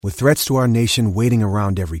With threats to our nation waiting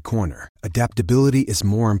around every corner, adaptability is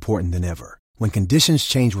more important than ever. When conditions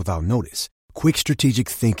change without notice, quick strategic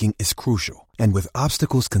thinking is crucial. And with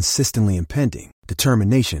obstacles consistently impending,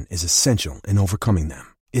 determination is essential in overcoming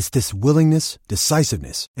them. It's this willingness,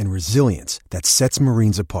 decisiveness, and resilience that sets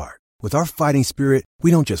Marines apart. With our fighting spirit, we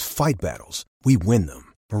don't just fight battles, we win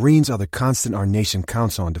them. Marines are the constant our nation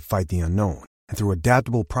counts on to fight the unknown. And through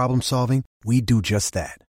adaptable problem solving, we do just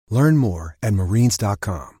that. Learn more at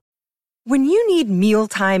marines.com. When you need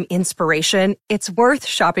mealtime inspiration, it's worth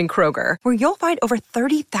shopping Kroger, where you'll find over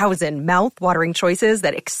 30,000 mouth-watering choices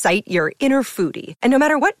that excite your inner foodie. And no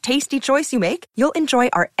matter what tasty choice you make, you'll enjoy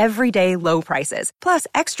our everyday low prices, plus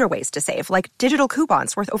extra ways to save, like digital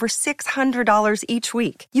coupons worth over $600 each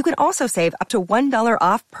week. You can also save up to $1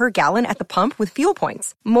 off per gallon at the pump with fuel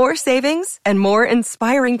points. More savings and more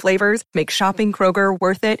inspiring flavors make shopping Kroger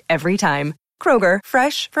worth it every time. Kroger,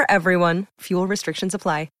 fresh for everyone. Fuel restrictions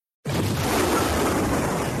apply.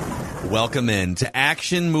 Welcome in to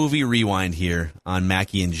Action Movie Rewind here on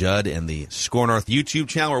Mackie and Judd and the Score North YouTube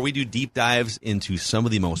channel, where we do deep dives into some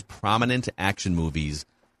of the most prominent action movies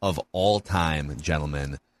of all time,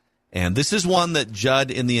 gentlemen. And this is one that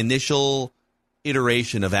Judd, in the initial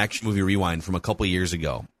iteration of Action Movie Rewind from a couple years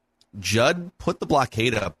ago, Judd put the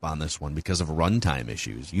blockade up on this one because of runtime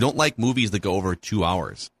issues. You don't like movies that go over 2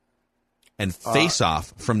 hours. And Face Off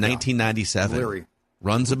from 1997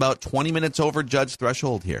 runs about 20 minutes over Judd's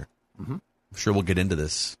threshold here. Mm-hmm. I'm sure we'll get into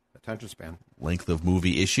this attention span length of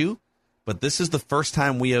movie issue, but this is the first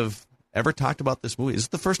time we have ever talked about this movie. Is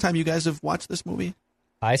it the first time you guys have watched this movie?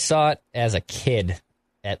 I saw it as a kid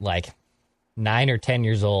at like 9 or 10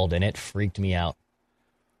 years old, and it freaked me out.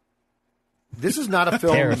 This is not a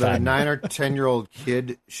film that a 9 or 10-year-old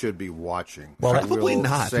kid should be watching. Well, probably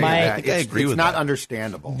not. I agree with that. It's not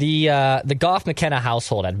understandable. The Goff McKenna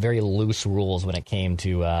household had very loose rules when it came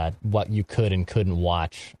to what you could and couldn't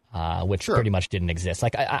watch, which pretty much didn't exist.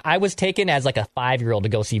 Like I was taken as like a 5-year-old to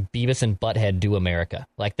go see Beavis and Butthead Do America.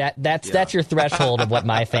 Like that's your threshold of what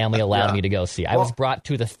my family allowed me to go see. I was brought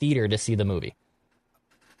to the theater to see the movie.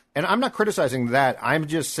 And I'm not criticizing that. I'm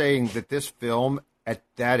just saying that this film at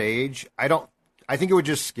that age, I think it would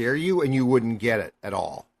just scare you and you wouldn't get it at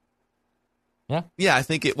all. Yeah, I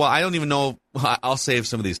think I don't even know. I'll save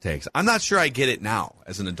some of these takes. I'm not sure I get it now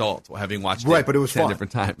as an adult, having watched it but it was 10 fun.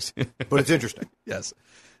 different times. But it's interesting. Yes.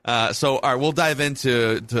 So, all right, we'll dive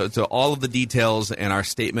into all of the details and our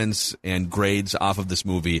statements and grades off of this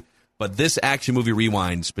movie. But this Action Movie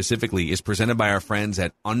Rewind specifically is presented by our friends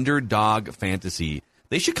at Underdog Fantasy.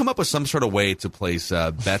 They should come up with some sort of way to place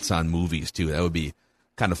bets on movies, too. That would be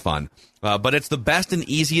kind of fun. But it's the best and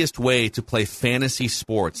easiest way to play fantasy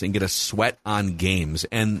sports and get a sweat on games.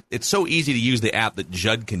 And it's so easy to use the app that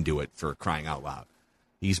Judd can do it, for crying out loud.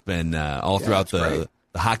 He's been all throughout the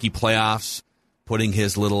hockey playoffs, putting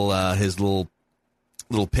his little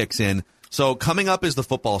picks in. So coming up is the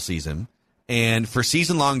football season. And for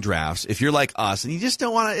season-long drafts, if you're like us and you just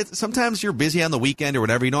don't want to, sometimes you're busy on the weekend or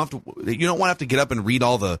whatever, you don't want to have to get up and read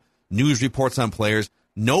all the news reports on players.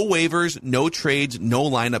 No waivers, no trades, no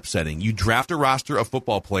lineup setting. You draft a roster of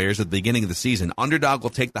football players at the beginning of the season. Underdog will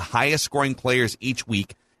take the highest scoring players each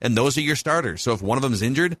week, and those are your starters. So if one of them is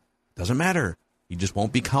injured, doesn't matter. You just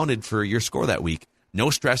won't be counted for your score that week. No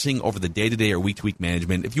stressing over the day-to-day or week-to-week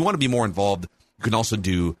management. If you want to be more involved, you can also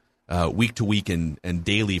do week-to-week and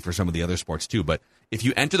daily for some of the other sports too. But if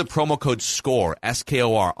you enter the promo code SCORE,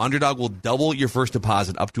 S-K-O-R, Underdog will double your first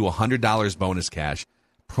deposit up to $100 bonus cash.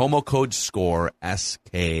 Promo code SCORE,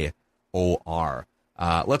 S-K-O-R.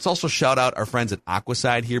 Let's also shout out our friends at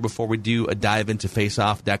Aquaside here before we do a dive into Face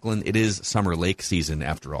Off. Declan, it is Summer Lake season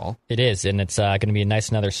after all. It is, and it's going to be a nice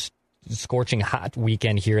another scorching hot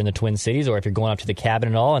weekend here in the Twin Cities, or if you're going up to the cabin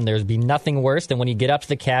and all, and there's be nothing worse than when you get up to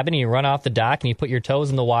the cabin and you run off the dock and you put your toes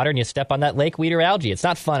in the water and you step on that lake weed or algae. It's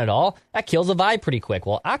not fun at all. That kills the vibe pretty quick.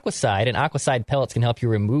 Well, Aquaside and Aquaside pellets can help you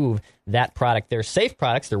remove that product. They're safe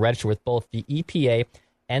products. They're registered with both the EPA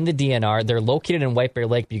and the DNR. They're located in White Bear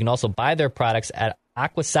Lake, but you can also buy their products at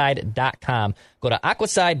aquaside.com. Go to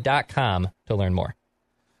aquaside.com to learn more.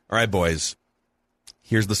 All right, boys.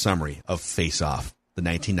 Here's the summary of Face Off, the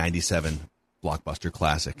 1997 blockbuster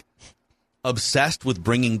classic. Obsessed with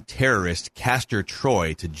bringing terrorist Castor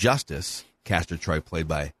Troy to justice, Castor Troy played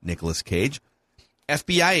by Nicolas Cage,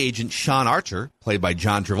 FBI agent Sean Archer, played by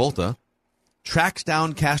John Travolta, tracks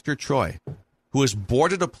down Castor Troy, who has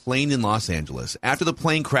boarded a plane in Los Angeles. After the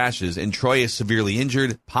plane crashes and Troy is severely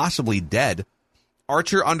injured, possibly dead,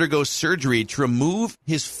 Archer undergoes surgery to remove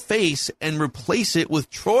his face and replace it with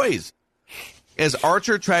Troy's. As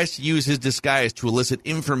Archer tries to use his disguise to elicit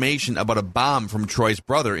information about a bomb from Troy's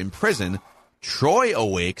brother in prison, Troy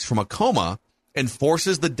awakes from a coma and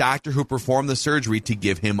forces the doctor who performed the surgery to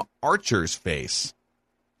give him Archer's face.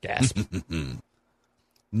 Gasp.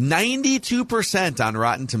 92% on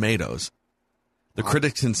Rotten Tomatoes. The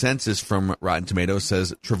critics' consensus from Rotten Tomatoes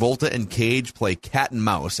says Travolta and Cage play cat and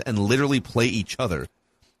mouse and literally play each other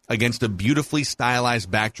against a beautifully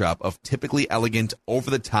stylized backdrop of typically elegant,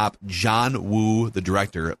 over-the-top John Woo, the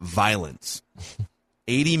director, violence.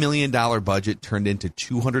 $80 million budget turned into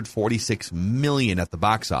 $246 million at the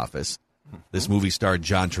box office. This movie starred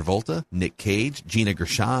John Travolta, Nick Cage, Gina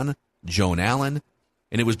Gershon, Joan Allen,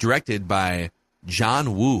 and it was directed by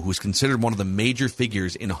John Woo, who's considered one of the major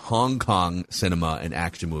figures in Hong Kong cinema and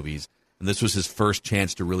action movies. And this was his first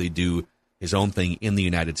chance to really do his own thing in the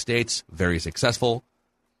United States. Very successful.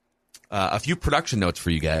 A few production notes for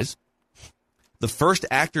you guys. The first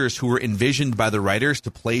actors who were envisioned by the writers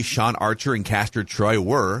to play Sean Archer and Castor Troy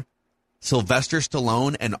were Sylvester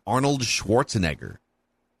Stallone and Arnold Schwarzenegger.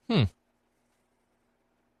 You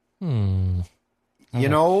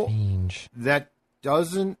know, that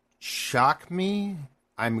doesn't shock me.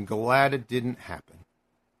 I'm glad it didn't happen.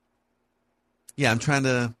 Yeah, I'm trying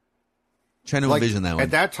to envision that one.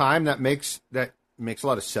 At that time, that makes a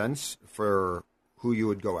lot of sense for who you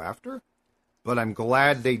would go after, but I'm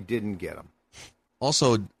glad they didn't get him.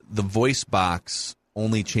 Also, the voice box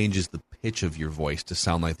only changes the pitch of your voice to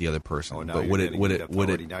sound like the other person. Oh, now but would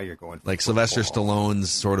it now you're going like Sylvester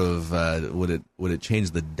Stallone's sort of would it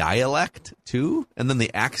change the dialect too, and then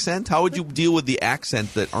the accent? How would you deal with the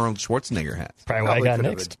accent that Arnold Schwarzenegger has? Probably what I got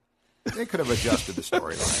next. They could have adjusted the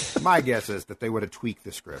storyline. My guess is that they would have tweaked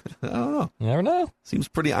the script. I don't know. You never know. Seems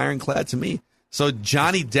pretty ironclad to me. So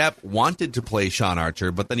Johnny Depp wanted to play Sean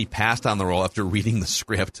Archer, but then he passed on the role after reading the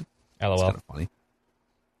script. LOL. That's kind of funny.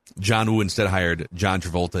 John Woo instead hired John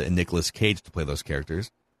Travolta and Nicolas Cage to play those characters.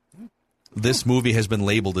 This movie has been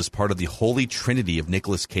labeled as part of the holy trinity of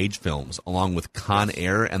Nicolas Cage films, along with Con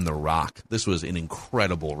Air and The Rock. This was an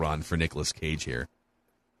incredible run for Nicolas Cage here.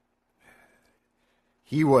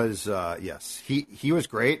 He was, he was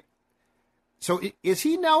great. So is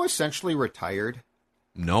he now essentially retired?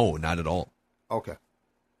 No, not at all. Okay.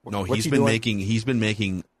 No, he's been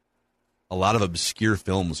making a lot of obscure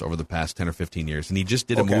films over the past 10 or 15 years, and he just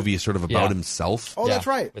did a movie sort of about himself. Oh, that's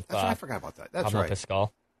right. With, I forgot about that. That's Pablo right.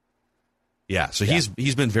 Pascal. Yeah, so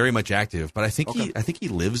he's been very much active, but I think he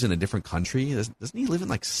lives in a different country. Doesn't he live in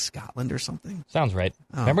like Scotland or something? Sounds right.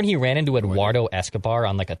 Remember when he ran into Eduardo Escobar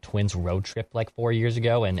on like a twins road trip like 4 years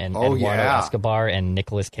ago, and Eduardo Escobar and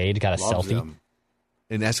Nicolas Cage got a selfie. Them.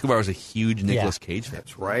 And Escobar was a huge Nicolas Cage fan.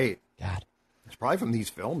 That's right. God, it's probably from these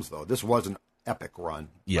films though. This was an epic run.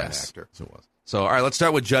 Yes, by an actor. So it was. So, all right, let's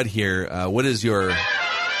start with Judd here. What is your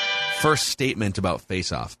first statement about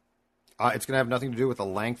Face Off? It's going to have nothing to do with the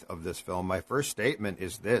length of this film. My first statement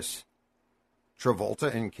is this.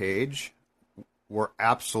 Travolta and Cage were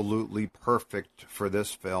absolutely perfect for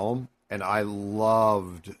this film, and I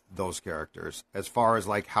loved those characters as far as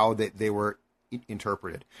like how they were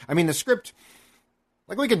interpreted. I mean, the script,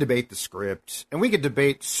 like we can debate the script, and we could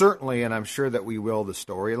debate certainly, and I'm sure that we will, the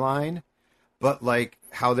storyline, but like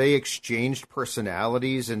how they exchanged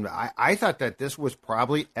personalities, and I thought that this was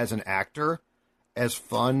probably, as an actor, as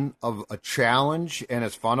fun of a challenge and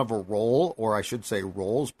as fun of a role, or I should say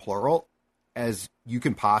roles, plural, as you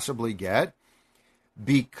can possibly get,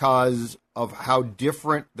 because of how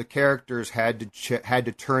different the characters had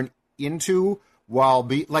to turn into while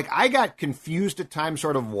I got confused at times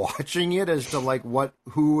sort of watching it as to like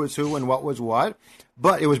who was who and what was what,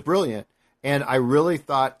 but it was brilliant. And I really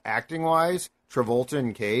thought acting-wise, Travolta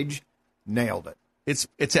and Cage nailed it.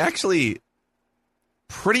 It's actually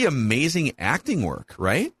pretty amazing acting work,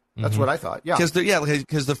 right? That's what I thought. Yeah,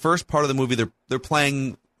 because the first part of the movie they're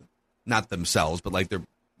playing not themselves, but like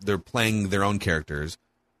they're playing their own characters.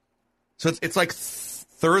 So it's like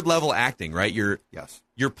third level acting, right? You're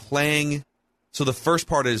playing. So the first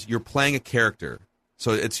part is you're playing a character.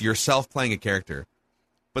 So it's yourself playing a character.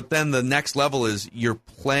 But then the next level is you're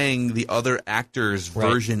playing the other actor's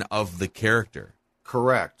version of the character.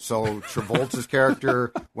 Correct. So Travolta's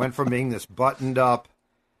character went from being this buttoned-up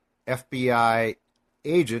FBI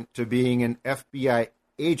agent to being an FBI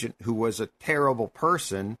agent who was a terrible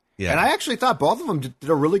person. Yeah. And I actually thought both of them did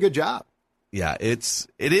a really good job. Yeah, it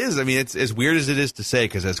is. I mean, it's as weird as it is to say,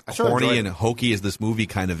 because as corny and hokey as this movie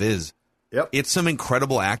kind of is, it's some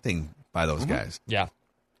incredible acting by those guys. Yeah.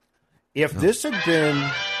 If this had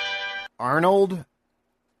been Arnold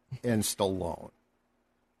and Stallone,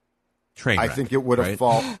 I think it would have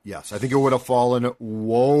fallen. Yes, I think it would have fallen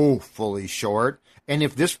woefully short. And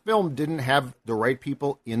if this film didn't have the right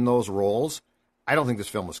people in those roles, I don't think this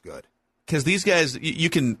film was good. because these guys, you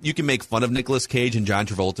can make fun of Nicolas Cage and John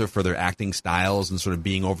Travolta for their acting styles and sort of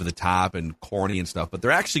being over the top and corny and stuff, but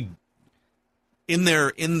they're actually in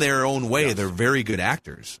their own way. Yes. They're very good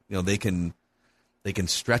actors. They can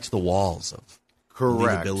stretch the walls of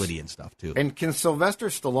believability and stuff too. And can Sylvester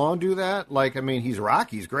Stallone do that? He's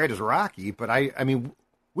Rocky. He's great as Rocky, but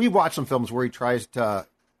we watch some films where he tries to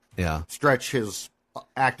stretch his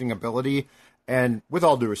acting ability. And with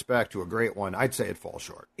all due respect to a great one, I'd say it falls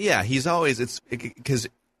short. Yeah, he's always because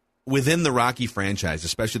within the Rocky franchise,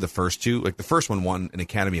 especially the first two, like the first one won an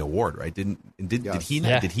Academy Award, right? Did he not?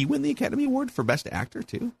 Yeah. Did he win the Academy Award for Best Actor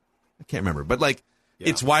too? I can't remember, but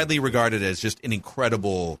it's widely regarded as just an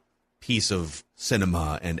incredible piece of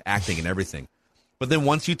cinema and acting and everything. But then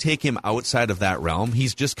once you take him outside of that realm,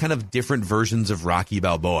 he's just kind of different versions of Rocky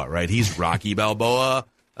Balboa, right? He's Rocky Balboa.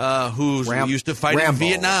 Who used to fight in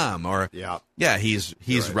Vietnam, or he's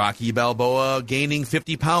right. Rocky Balboa gaining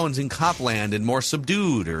 50 pounds in Copland and more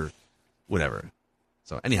subdued, or whatever.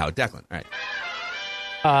 So anyhow, Declan, all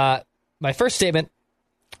right. My first statement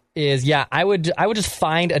is I would just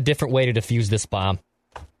find a different way to defuse this bomb.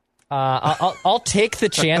 I'll take the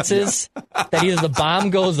chances that either the bomb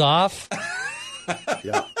goes off,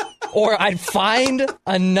 or I'd find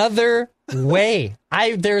another way.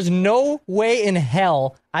 There's no way in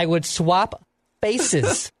hell I would swap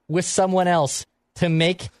faces with someone else to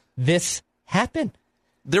make this happen.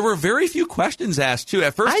 There were very few questions asked, too.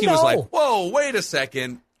 At first, he was like, whoa, wait a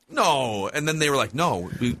second. No. And then they were like,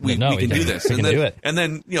 no, we can do this. We can do it. And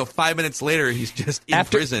then, 5 minutes later, he's just in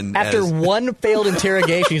prison. After one failed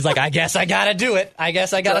interrogation, he's like, I guess I got to do it. I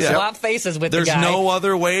guess I got to swap faces with the guy. There's no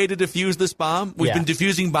other way to defuse this bomb. We've been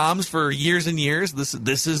defusing bombs for years and years.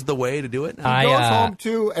 This is the way to do it. He goes home,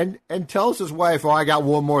 too, and tells his wife, I got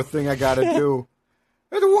one more thing I got to do.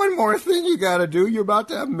 There's one more thing you got to do. You're about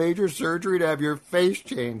to have major surgery to have your face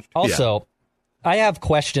changed. Also, I have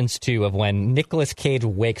questions, too, of when Nicolas Cage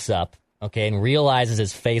wakes up, and realizes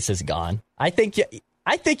his face is gone. I think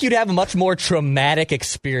you'd have a much more traumatic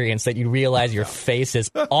experience that you realize your face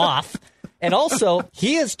is off. And also,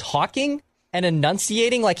 he is talking and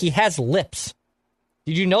enunciating like he has lips.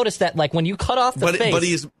 Did you notice that, when you cut off the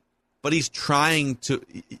face? But he's trying to...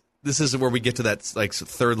 This is where we get to that,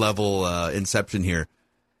 third level inception here.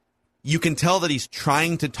 You can tell that he's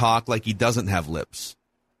trying to talk like he doesn't have lips.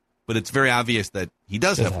 But it's very obvious that he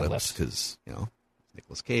does have lips because,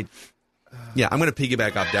 Nicolas Cage. Yeah, I'm going to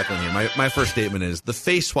piggyback off Declan here. My first statement is the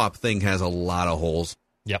face swap thing has a lot of holes.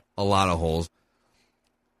 Yep. A lot of holes.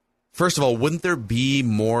 First of all, wouldn't there be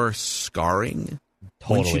more scarring?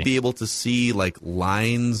 Totally. Wouldn't you be able to see,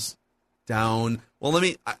 lines down? Well,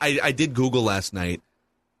 I did Google last night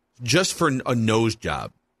just for a nose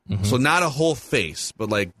job. Mm-hmm. So not a whole face, but,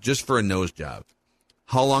 just for a nose job.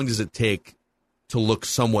 How long does it take to look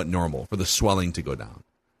somewhat normal, for the swelling to go down?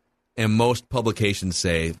 And most publications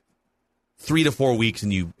say 3 to 4 weeks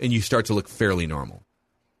and you start to look fairly normal.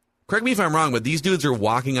 Correct me if I'm wrong, but these dudes are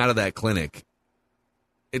walking out of that clinic.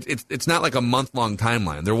 It's not like a month-long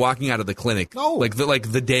timeline. They're walking out of the clinic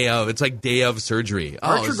the day of. It's like day of surgery.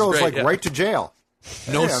 Archer goes right to jail.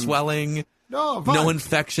 No swelling, no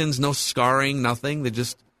infections, no scarring, nothing. They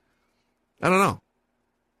just, I don't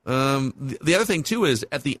know. The other thing too is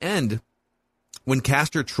at the end, when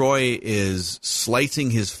Castor Troy is slicing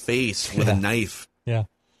his face with a knife,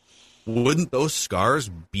 wouldn't those scars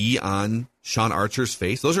be on Sean Archer's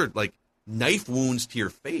face? Those are knife wounds to your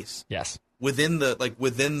face. Yes. Within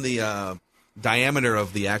the diameter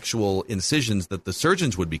of the actual incisions that the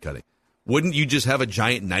surgeons would be cutting. Wouldn't you just have a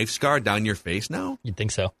giant knife scar down your face now? You'd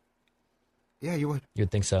think so. Yeah, you would. You'd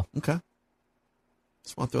think so. Okay.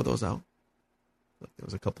 Just want to throw those out. There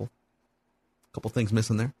was a couple things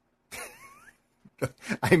missing there.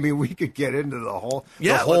 We could get into the whole.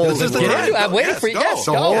 Yeah, the holes. This is the time. I'm waiting for you. Yes,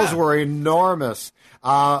 the holes were enormous.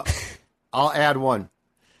 I'll add one.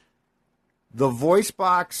 The voice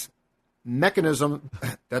box mechanism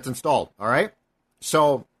that's installed. All right.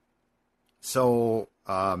 So, Sean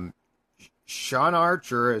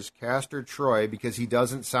Archer as Castor Troy, because he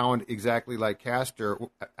doesn't sound exactly like Castor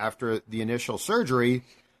after the initial surgery.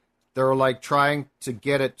 They're trying to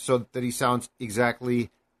get it so that he sounds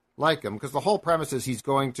exactly like him, because the whole premise is he's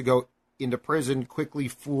going to go into prison, quickly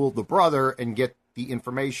fool the brother, and get the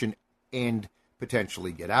information and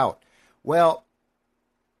potentially get out. Well,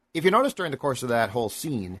 if you notice during the course of that whole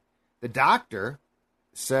scene, the doctor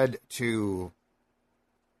said to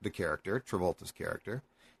the character, Travolta's character,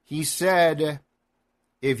 he said,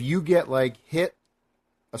 if you get hit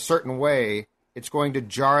a certain way, it's going to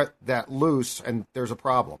jar that loose and there's a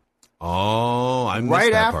problem. Oh, I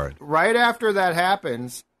missed that part. Right after that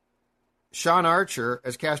happens, Sean Archer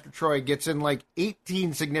as Castor Troy gets in like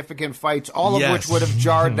 18 significant fights, all of which would have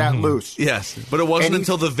jarred that loose. Yes, but it wasn't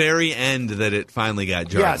until the very end that it finally got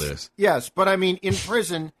jarred loose. Yes, but I mean, in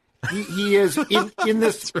prison, he is in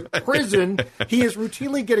this prison. He is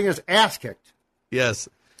routinely getting his ass kicked. Yes.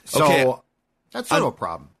 So okay. That's sort of a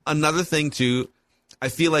problem. Another thing too, I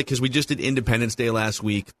feel like because we just did Independence Day last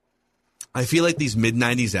week, I feel like these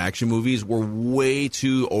mid-90s action movies were way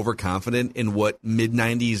too overconfident in what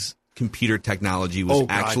mid-90s computer technology was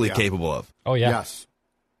capable of. Oh, yeah. Yes.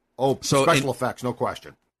 Oh, so special effects, no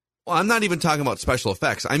question. Well, I'm not even talking about special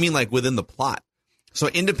effects. I mean, like, within the plot. So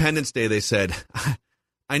Independence Day, they said,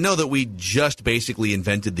 I know that we just basically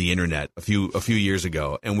invented the internet a few years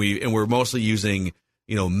ago, and we're mostly using,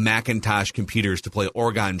 Macintosh computers to play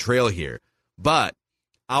Oregon Trail here. But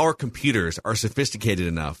our computers are sophisticated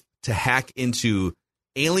enough to hack into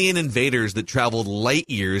alien invaders that traveled light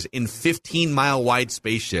years in 15-mile wide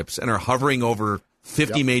spaceships and are hovering over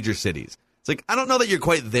 50 major cities. It's like, I don't know that you're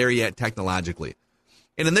quite there yet technologically.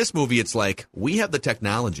 And in this movie, it's like, we have the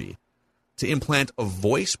technology to implant a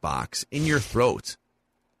voice box in your throat,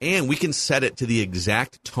 and we can set it to the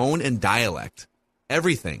exact tone and dialect,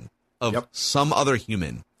 everything, of some other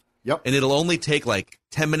human. Yep. And it'll only take like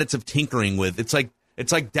 10 minutes of tinkering with, it's like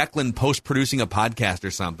Declan post-producing a podcast or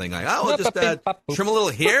something. Like, we'll just trim a little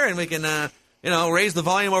here, and we can, raise the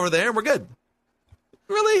volume over there, and we're good.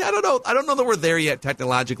 Really? I don't know. I don't know that we're there yet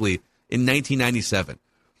technologically in 1997.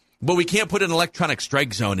 But we can't put an electronic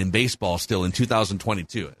strike zone in baseball still in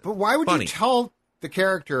 2022. But why would you tell the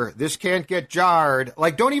character, this can't get jarred?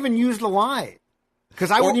 Like, don't even use the line. Because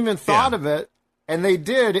I wouldn't even thought of it. And they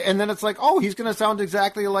did, and then it's like, he's going to sound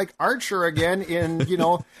exactly like Archer again in,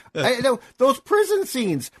 those prison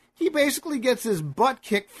scenes. He basically gets his butt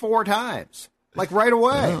kicked 4 times, like right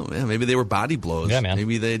away. Oh, yeah, maybe they were body blows. Yeah, man.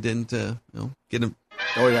 Maybe they didn't, get him.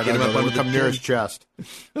 Oh, yeah, get him up under come near his chest.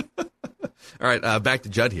 All right, back to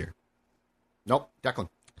Judd here. Nope, Declan.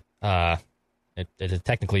 It is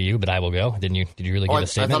technically you, but I will go. Did you really give a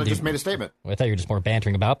statement? I thought I just made a statement. I thought you were just more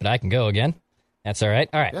bantering about, but I can go again. That's all right.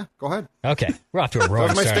 All right. Yeah, go ahead. Okay, we're off to a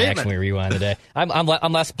roaring start. Actually, rewind today. I'm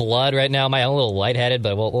less blood right now. I'm a little lightheaded,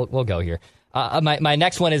 but we'll go here. My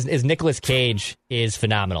next one is Nicolas Cage is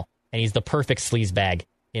phenomenal, and he's the perfect sleazebag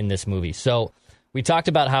in this movie. So we talked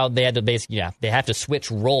about how they had to they have to switch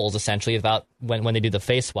roles essentially about when they do the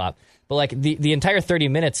face swap. But like the entire 30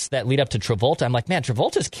 minutes that lead up to Travolta, I'm like, man,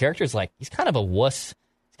 Travolta's character is like, he's kind of a wuss.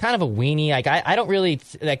 Kind of a weenie. Like I don't really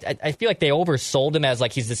like. I feel like they oversold him as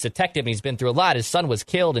like he's this detective and he's been through a lot. His son was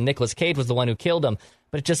killed and Nicolas Cage was the one who killed him.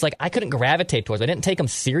 But it's just like I couldn't gravitate towards. I didn't take him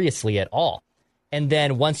seriously at all. And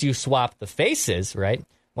then once you swap the faces, right?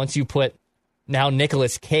 Once you put now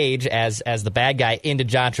Nicolas Cage as the bad guy into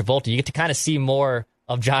John Travolta, you get to kind of see more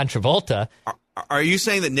of John Travolta. Are you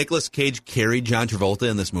saying that Nicolas Cage carried John Travolta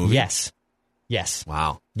in this movie? Yes.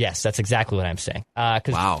 Wow. Yes, that's exactly what I'm saying.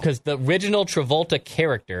 Because the original Travolta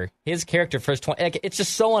character, his character first 20, like, it's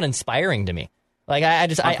just so uninspiring to me. Like I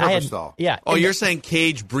had, though. Yeah. Oh, you're saying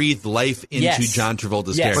Cage breathed life into John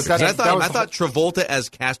Travolta's character? But I thought Travolta as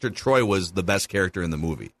Castor Troy was the best character in the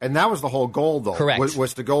movie, and that was the whole goal, though. Correct.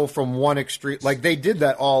 Was to go from one extreme. Like they did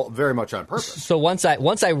that all very much on purpose. So once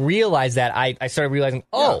I realized that, I started realizing,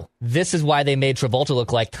 this is why they made Travolta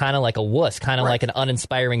look like kind of like a wuss, kind of like an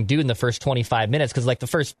uninspiring dude in the first 25 minutes. Because like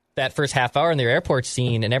that first half hour in their airport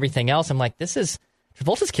scene and everything else, I'm like,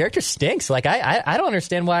 Travolta's character stinks. Like, I don't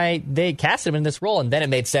understand why they cast him in this role. And then it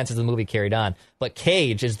made sense as the movie carried on. But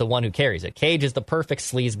Cage is the one who carries it. Cage is the perfect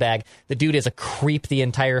sleazebag. The dude is a creep the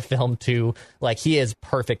entire film, too. Like, he is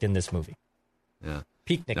perfect in this movie. Yeah.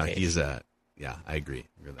 Peak Nick Cage. He's, I agree.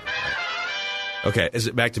 Okay, is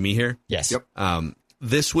it back to me here? Yes. Yep.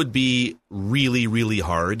 This would be really, really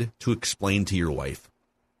hard to explain to your wife.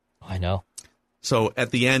 I know. So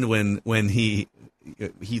at the end, when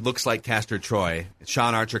he looks like Castor Troy,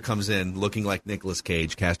 Sean Archer comes in looking like Nicolas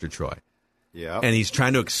Cage, Castor Troy. Yeah. And he's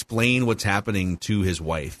trying to explain what's happening to his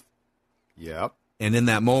wife. Yep. And in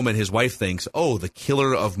that moment, his wife thinks, the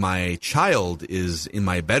killer of my child is in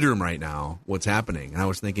my bedroom right now. What's happening? And I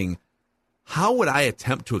was thinking, how would I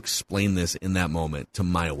attempt to explain this in that moment to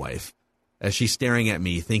my wife as she's staring at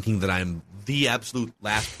me thinking that I'm the absolute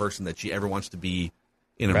last person that she ever wants to be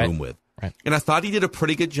in a room with? Right. And I thought he did a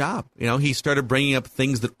pretty good job. He started bringing up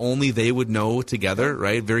things that only they would know together,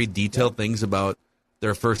 right? Very detailed things about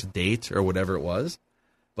their first date or whatever it was.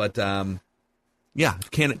 But,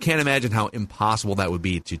 can't imagine how impossible that would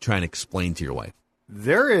be to try and explain to your wife.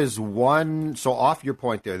 There is one, so off your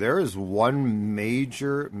point there is one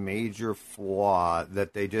major flaw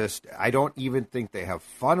that I don't even think they have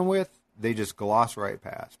fun with. They just gloss right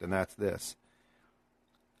past, and that's this.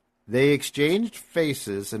 They exchanged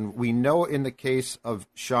faces, and we know in the case of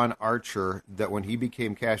Sean Archer that when he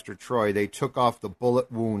became Castor Troy, they took off the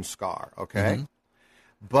bullet wound scar, okay?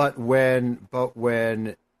 But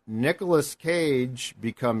when Nicolas Cage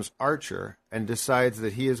becomes Archer and decides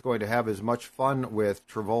that he is going to have as much fun with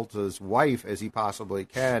Travolta's wife as he possibly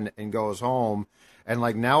can and goes home, and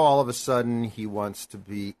like now all of a sudden he wants to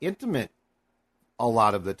be intimate a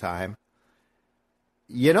lot of the time,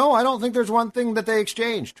 I don't think there's one thing that they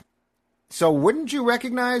exchanged. So wouldn't you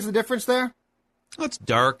recognize the difference there? Oh, it's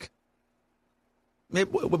dark. Maybe,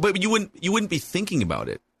 but you wouldn't be thinking about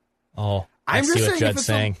it. Oh, I'm see just what Judd's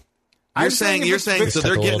saying. You're saying so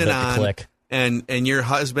they're getting it on, click. and your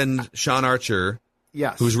husband Sean Archer,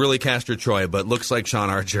 Yes, who's really Castor Troy but looks like Sean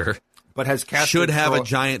Archer, but has Castor should have Troy... a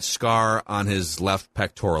giant scar on his left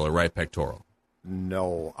pectoral or right pectoral.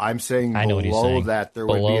 No, I'm saying I know what he's below saying. that there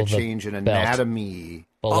Below would be a the change in belt. anatomy.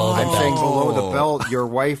 I'm saying below the belt, your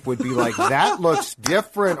wife would be like, that looks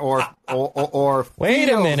different, or Wait a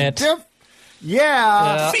feels minute.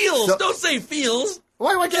 Yeah. Feels. So- Don't say feels.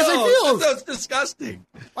 Why can't I say feels? That's disgusting.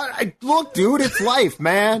 Look, dude, it's life,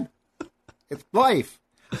 man. It's life.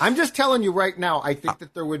 I'm just telling you right now. I think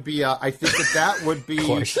that there would be. I think that would be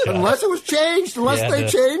unless it was changed, unless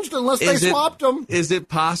they swapped them. Is it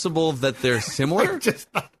possible that they're similar?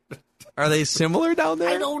 Are they similar down there?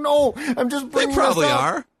 I don't know. I'm just They bringing probably this up.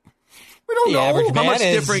 are. We don't The know. average How man much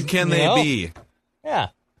is, different can they be? Yeah,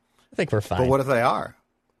 I think we're fine. But what if they are?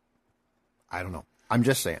 I don't know. I'm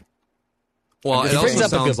just saying. Well, It it brings also up a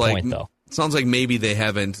sounds good like point, though. it sounds like maybe they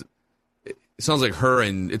haven't. It sounds like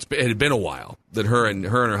it had been a while that her and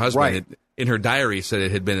her husband Right. had, in her diary said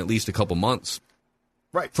it had been at least a couple months.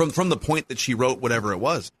 Right. From the point that she wrote whatever it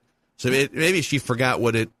was. So maybe she forgot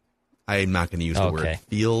what it. I'm not going to use the word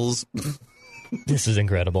feels. This is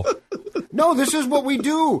incredible. No, this is what we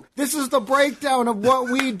do. This is the breakdown of what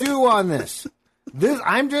we do on this.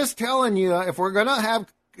 I'm just telling you, if we're going to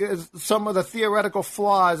have some of the theoretical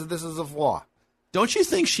flaws, this is a flaw. Don't you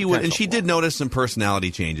think she would? And she did notice some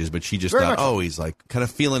personality changes, but she just thought, he's like kind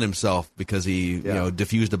of feeling himself because he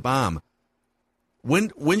diffused a bomb.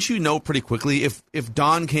 Wouldn't you know pretty quickly if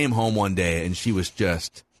Dawn came home one day and she was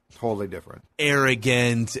just totally different,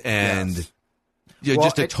 arrogant, and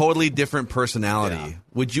just a totally different personality?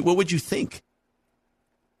 Yeah. What would you think?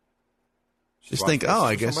 Just think,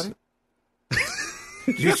 I guess.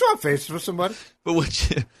 Did you swap faces with somebody? But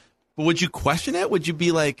would you question it? Would you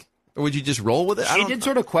be like, or would you just roll with it? She did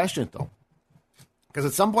sort of question it though, because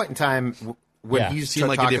at some point in time, when he's seemed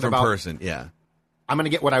like a different person, I'm going to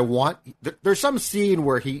get what I want. There's some scene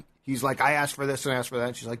where he's like, I asked for this and asked for that.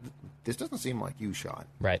 And she's like, this doesn't seem like you, Sean.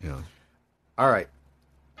 Right. Yeah. All right.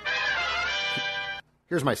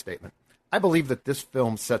 Here's my statement. I believe that this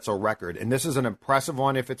film sets a record, and this is an impressive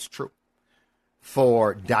one if it's true,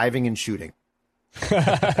 for diving and shooting.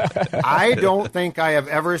 I don't think I have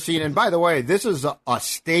ever seen, and by the way, this is a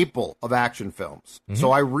staple of action films. Mm-hmm.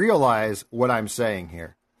 So I realize what I'm saying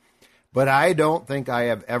here. But I don't think I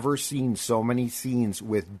have ever seen so many scenes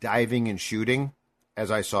with diving and shooting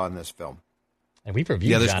as I saw in this film. And we've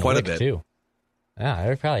reviewed there's John quite Wick a bit too. Yeah,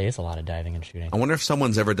 there probably is a lot of diving and shooting. I wonder if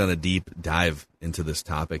someone's ever done a deep dive into this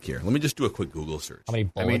topic here. Let me just do a quick Google search. How many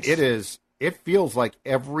bullets? I mean, it feels like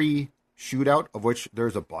every shootout, of which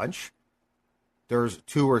there's a bunch, there's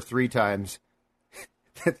 2 or 3 times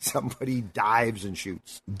that somebody dives and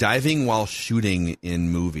shoots. Diving while shooting in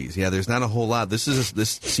movies. Yeah, there's not a whole lot. This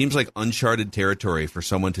seems like uncharted territory for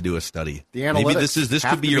someone to do a study. The analytics. Maybe this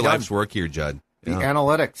could be your life's work here, Judd. The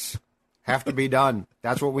analytics have to be done.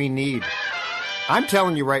 That's what we need. I'm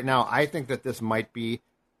telling you right now, I think that this might be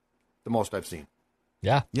the most I've seen.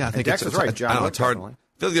 Yeah. Yeah, I think Dex is right. John Wick, it's hard. definitely.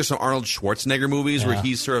 I feel like there's some Arnold Schwarzenegger movies where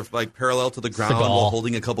he's sort of like parallel to the ground Seagal. while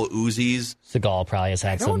holding a couple Uzis. Seagal probably has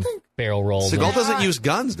had some barrel rolls. Seagal doesn't use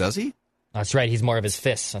guns, does he? That's right. He's more of his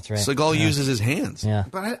fists. That's right. Seagal uses his hands. Yeah.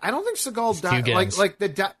 But I don't think Seagal dives.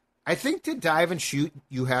 I think to dive and shoot,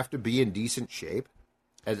 you have to be in decent shape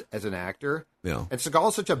as an actor. Yeah. And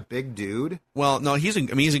Seagal's such a big dude. Well, no, he's in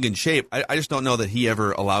good shape. I just don't know that he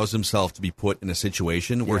ever allows himself to be put in a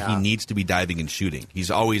situation where he needs to be diving and shooting. He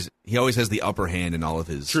always has the upper hand in all of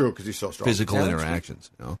his because he's so strong. Physical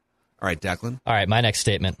interactions. You know? All right, Declan. All right, my next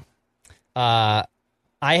statement. I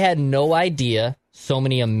had no idea so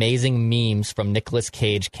many amazing memes from Nicolas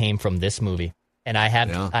Cage came from this movie, and I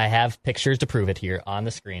have pictures to prove it here on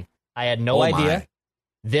the screen. I had no idea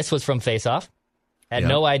this was from Face Off. Had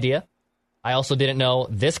no idea. I also didn't know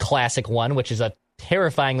this classic one, which is a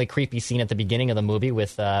terrifyingly creepy scene at the beginning of the movie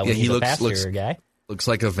with when he's a pastor guy. Looks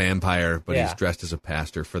like a vampire, but Yeah. he's dressed as a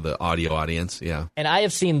pastor for the audio audience. Yeah. And I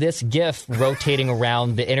have seen this GIF rotating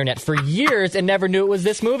around the internet for years and never knew it was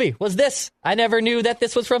this movie. Was this? I never knew that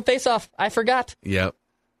this was from Face Off. I forgot. Yep.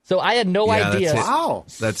 So I had no idea. That's it. Wow.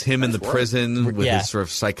 That's him in the prison with his sort of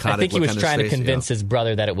psychotic I think he look was on his trying to face. convince his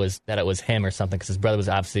brother that it was him or something, because his brother was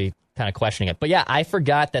obviously kind of questioning it. But yeah, I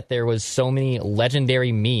forgot that there was so many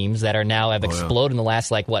legendary memes that are now have exploded in the last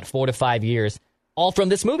 4 to 5 years, all from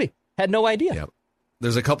this movie. Had no idea. Yep.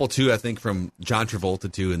 There's a couple too, I think, from John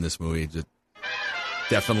Travolta too in this movie. Just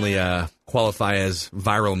definitely qualify as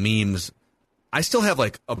viral memes. I still have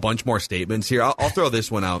a bunch more statements here. I'll throw this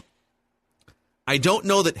one out. I don't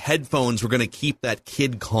know that headphones were going to keep that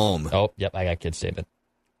kid calm. Oh, yep, I got kid statement.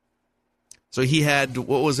 So he had,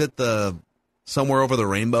 what was it, the Somewhere Over the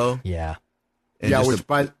Rainbow? Yeah. And Yeah, just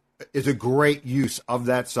which is a great use of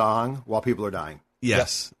that song while people are dying.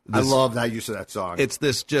 yes. I love that use of that song. It's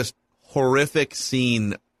this just horrific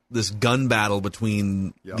scene, this gun battle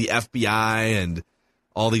between the FBI and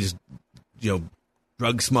all these,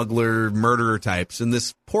 drug smuggler, murderer types. And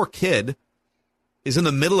this poor kid is in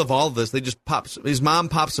the middle of all of this. His mom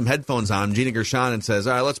pops some headphones on him, Gina Gershon, and says,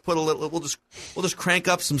 all right, let's put we'll just crank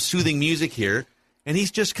up some soothing music here. And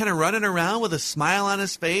he's just kind of running around with a smile on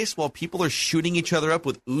his face while people are shooting each other up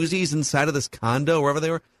with Uzis inside of this condo, wherever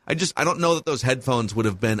they were. I don't know that those headphones would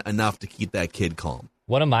have been enough to keep that kid calm.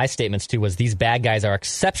 One of my statements, too, was these bad guys are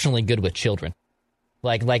exceptionally good with children.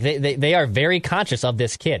 They are very conscious of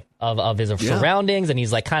this kid, of his surroundings, and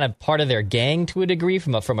he's kind of part of their gang to a degree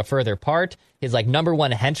from a further part. His number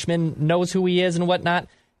one henchman knows who he is and whatnot.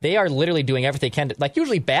 They are literally doing everything they can to,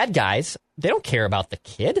 usually bad guys, they don't care about the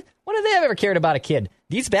kid. When have they ever cared about a kid?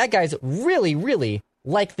 These bad guys really, really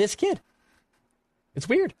like this kid. It's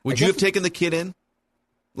weird. Would you have taken the kid in?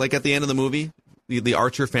 At the end of the movie? The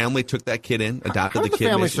Archer family took that kid in, adopted How the did kid. the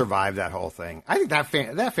family basically? survive that whole thing? I think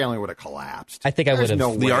that family would have collapsed. I think I would have.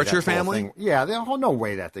 No The way Archer that whole family? thing- yeah, no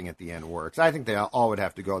way that thing at the end works. I think they all would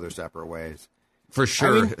have to go their separate ways. For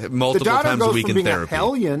sure. Multiple the daughter times goes a week from in being therapy. a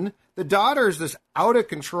hellion. The daughter's this out of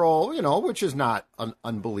control, which is not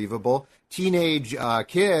unbelievable, teenage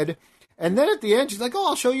kid. And then at the end, she's like, "Oh,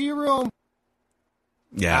 I'll show you your room."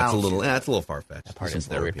 Yeah, it's a Ouch. little far-fetched. That part This is is a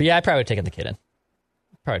little weird. therapy. But yeah, I probably would have taken the kid in.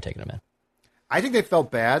 Probably taken him in. I think they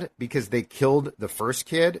felt bad because they killed the first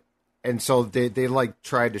kid, and so they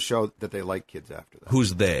tried to show that they like kids after that.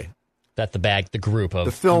 Who's they? That the group of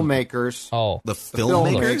The filmmakers. Oh, The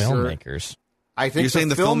filmmakers? filmmakers? filmmakers. I think You're saying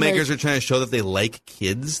the filmmakers filmmakers are trying to show that they like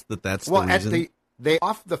kids? That's the reason? they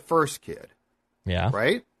off the first kid, Yeah.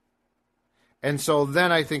 right? And so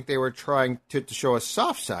then I think they were trying to show a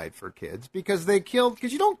soft side for kids because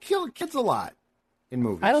you don't kill kids a lot in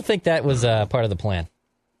movies. I don't think that was part of the plan.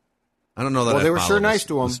 I don't know that Well, I they were follow sure nice this-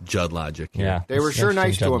 to him. this Judd logic. here. Yeah. They were It's sure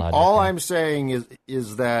nice interesting to him. logic, All yeah. I'm saying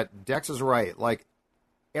is that Dex is right.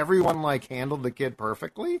 Everyone handled the kid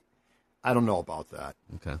perfectly. I don't know about that.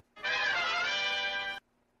 Okay.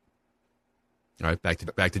 All right,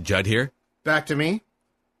 back to Judd here. Back to me.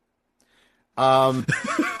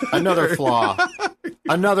 Another flaw.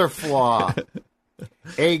 Another flaw.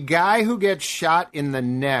 A guy who gets shot in the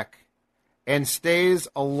neck and stays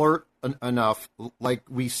alert enough, like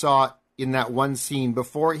we saw in that one scene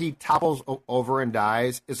before he topples over and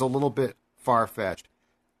dies, is a little bit far-fetched.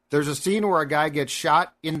 There's a scene where a guy gets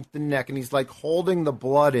shot in the neck and he's holding the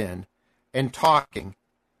blood in and talking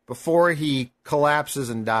before he collapses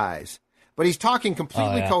and dies. But he's talking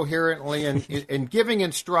completely coherently and giving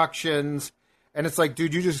instructions. And it's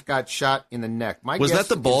dude, you just got shot in the neck. Was that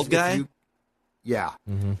the bald guy? Yeah.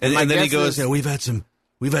 And my then he guess goes, is- "Yeah, we've had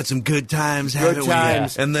some good times, haven't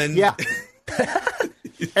times. we?" And then Yeah.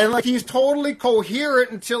 And he's totally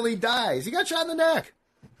coherent until he dies. He got shot in the neck.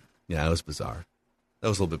 yeah, it was bizarre. That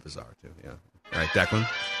was a little bit bizarre too. Yeah. All right,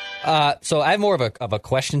 Declan. So I have more of a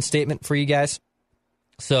question statement for you guys.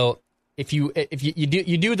 So if you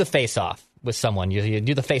do the face off with someone, you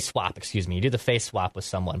do the face swap. Excuse me, you do the face swap with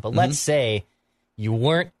someone. But let's say you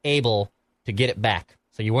weren't able to get it back.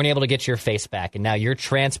 So you weren't able to get your face back, and now you're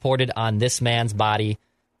transported on this man's body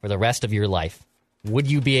for the rest of your life.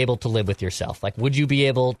 Would you be able to live with yourself? Would you be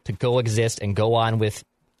able to coexist and go on with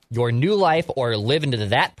your new life or live into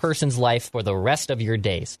that person's life for the rest of your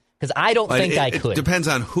days? Because I don't think I could. It depends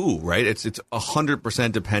on who, right? It's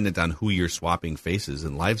 100% dependent on who you're swapping faces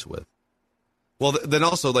and lives with. Well, then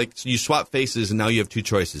also, so you swap faces, and now you have two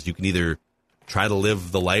choices. You can either try to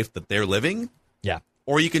live the life that they're living, Yeah.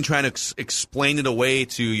 or you can try to explain it away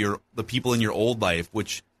to the people in your old life,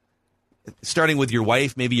 which, starting with your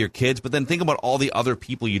wife, maybe your kids, but then think about all the other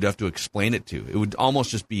people you'd have to explain it to. It would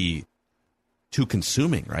almost just be too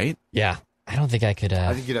consuming, right? Yeah. I don't think I could.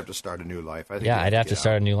 I think you'd have to start a new life. I'd have to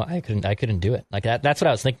start a new life. I couldn't do it. Like that's what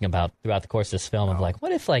I was thinking about throughout the course of this film. Of like,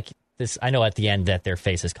 what if like this? I know at the end that their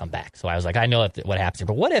faces come back, so I was like, I know what happens here.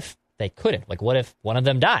 But what if they couldn't? Like, what if one of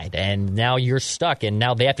them died and now you're stuck and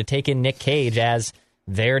now they have to take in Nick Cage as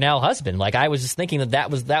their now husband? Like, I was just thinking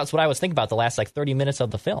that's what I was thinking about the last like 30 minutes of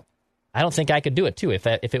the film. I don't think I could do it too. If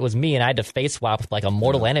it was me and I had to face swap with like a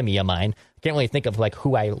mortal enemy of mine, I can't really think of like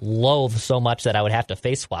who I loathe so much that I would have to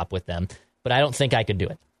face swap with them. But I don't think I could do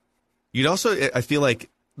it. You'd also, I feel like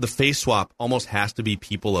the face swap almost has to be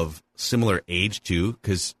people of similar age too,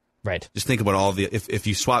 because right. Just think about all the if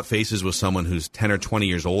you swap faces with someone who's 10 or 20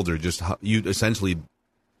 years older, just you essentially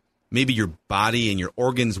maybe your body and your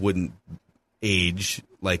organs wouldn't age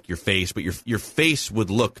like your face, but your face would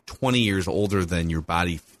look 20 years older than your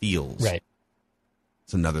body feels. Right.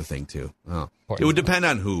 It's another thing too. Oh. It would depend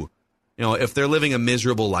on who. You know, if they're living a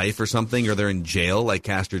miserable life or something, or they're in jail like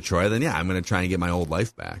Castor Troy, then yeah, I'm going to try and get my old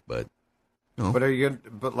life back. But, you know. But are you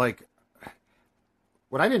good? But like,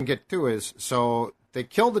 what I didn't get to is, so they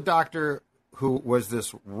killed the doctor who was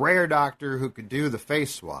this rare doctor who could do the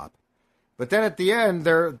face swap. But then at the end,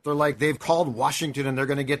 they're like, they've called Washington and they're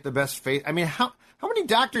going to get the best face. I mean, how many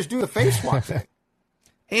doctors do the face swap thing?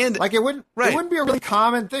 And like it wouldn't be a really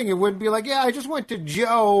common thing. It wouldn't be like, yeah, I just went to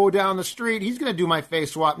Joe down the street. He's going to do my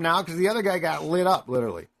face swap now because the other guy got lit up,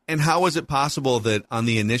 literally. And how is it possible that on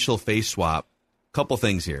the initial face swap, couple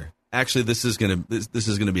things here. Actually, this is gonna be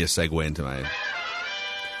a segue into my.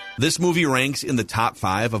 This movie ranks in the top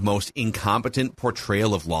 5 of most incompetent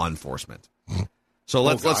portrayal of law enforcement. So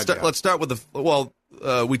let's start with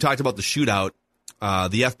we talked about the shootout.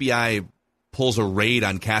 The FBI pulls a raid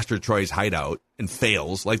on Castor Troy's hideout and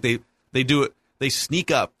fails. Like they do it. They sneak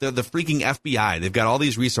up. They're the freaking FBI. They've got all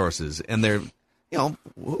these resources, and they're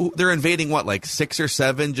invading like 6 or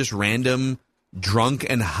 7 just random drunk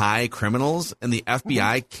and high criminals, and the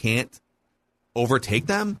FBI can't overtake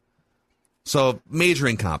them. So major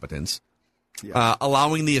incompetence. Yeah.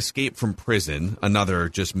 Allowing the escape from prison, another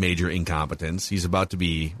just major incompetence. He's about to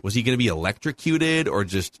be. Was he going to be electrocuted or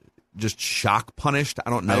just shock punished? I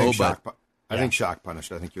don't know, I think shock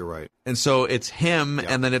punished. I think you're right. And so it's him,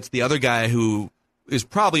 and then it's the other guy who is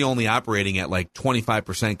probably only operating at like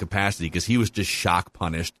 25% capacity because he was just shock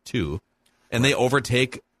punished too. And they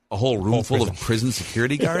overtake a whole room full of prison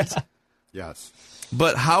security guards. Yes.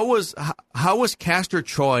 But how was Castor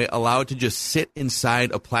Troy allowed to just sit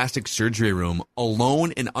inside a plastic surgery room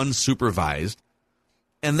alone and unsupervised?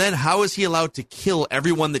 And then how is he allowed to kill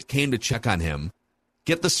everyone that came to check on him,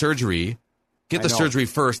 get the surgery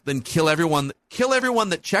first, then kill everyone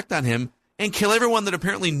that checked on him, and kill everyone that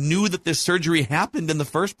apparently knew that this surgery happened in the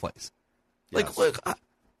first place? Yes.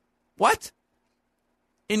 What?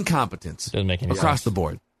 Incompetence. Doesn't make any across sense. the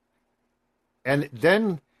board. And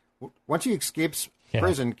then once he escapes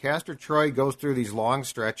prison, Castor Troy goes through these long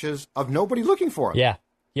stretches of nobody looking for him. Yeah.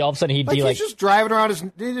 All of a sudden he's just driving around.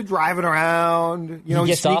 He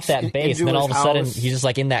gets off that base, and then all of a sudden he's just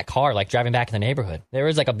like in that car, like driving back in the neighborhood. There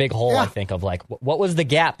is like a big hole, I think, of like, what was the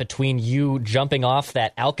gap between you jumping off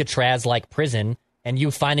that Alcatraz-like prison and you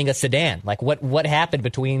finding a sedan? Like, what happened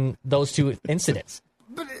between those two incidents?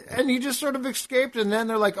 And he just sort of escaped, and then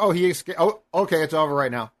they're like, oh, he escaped. Oh, okay, it's over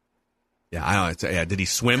right now. Yeah, I know. Did he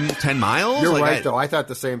swim 10 miles? You're right, though. I thought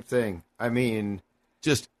the same thing. I mean,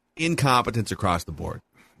 just incompetence across the board.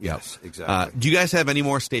 Yes, exactly. Do you guys have any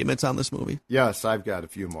more statements on this movie? Yes, I've got a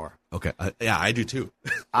few more. Okay. Yeah, I do too.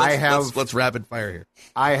 Let's rapid fire here.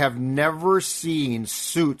 I have never seen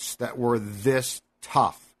suits that were this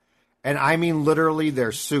tough. And I mean literally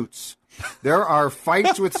they're suits. There are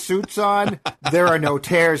fights with suits on. There are no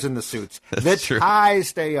tears in the suits. The ties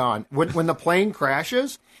stay on. When the plane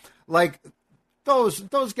crashes, like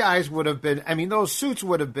those guys would have been, I mean, those suits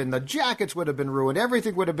would have been, the jackets would have been ruined.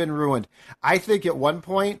 Everything would have been ruined. I think at one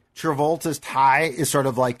point, Travolta's tie is sort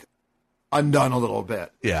of like undone a little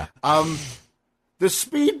bit. Yeah. The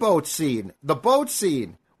speedboat scene, the boat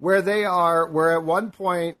scene, where at one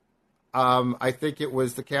point, I think it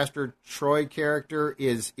was the Castor Troy character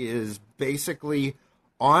is basically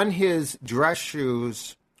on his dress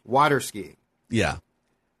shoes water skiing. Yeah.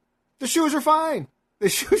 The shoes are fine. The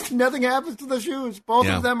shoes, nothing happens to the shoes. Both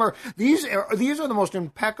of them are these are the most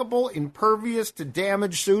impeccable, impervious to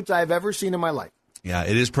damage suits I've ever seen in my life. Yeah,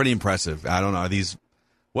 it is pretty impressive. I don't know,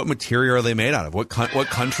 what material are they made out of? What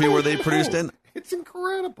country were they produced in? It's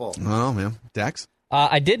incredible. Oh man, Dax.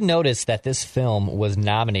 I did notice that this film was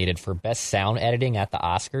nominated for Best Sound Editing at the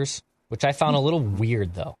Oscars, which I found a little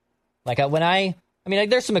weird, though. Like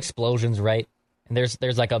there's some explosions, right? And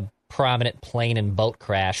there's like a prominent plane and boat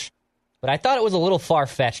crash. but I thought it was a little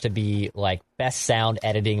far-fetched to be like best sound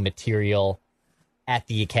editing material at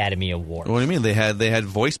the Academy Awards. What do you mean? They had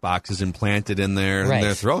voice boxes implanted in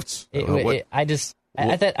their throats. I thought that's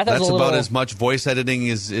was a little, about as much voice editing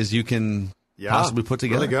as you can possibly put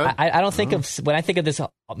together. Really good. I don't think when I think of this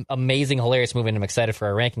amazing, hilarious movie, and I'm excited for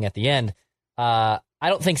our ranking at the end. I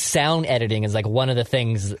don't think sound editing is like one of the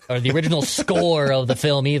things, or the original score of the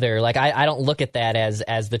film either. Like I don't look at that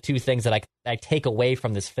as the two things that I take away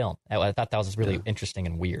from this film. I thought that was really interesting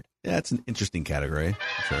and weird. Yeah, it's an interesting category.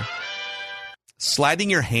 Sure. Sliding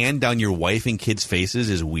your hand down your wife and kids' faces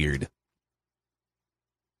is weird.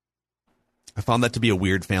 I found that to be a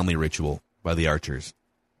weird family ritual by the Archers.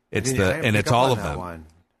 It's all of them. One.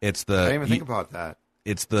 It's the I didn't even think about that.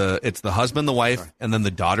 It's the husband, the wife, and then the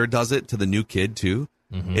daughter does it to the new kid too.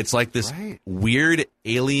 Mm-hmm. It's like this weird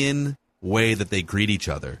alien way that they greet each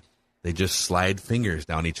other. They just slide fingers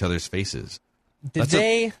down each other's faces. That's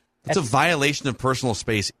a violation of personal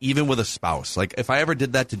space, even with a spouse. Like if I ever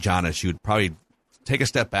did that to Jana, she would probably take a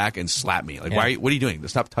step back and slap me. Like, what are you doing?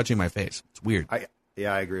 Stop touching my face. It's weird. I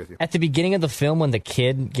agree with you. At the beginning of the film, when the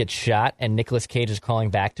kid gets shot and Nicolas Cage is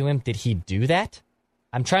calling back to him, did he do that?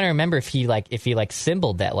 I'm trying to remember if he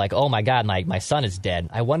symboled that, like, oh my God, my son is dead.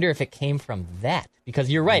 I wonder if it came from that,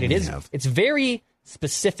 because you're right, it's very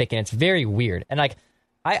specific and it's very weird. And like,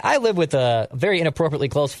 I live with a very inappropriately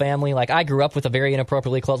close family. Like I grew up with a very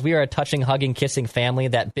inappropriately close. We are a touching, hugging, kissing family.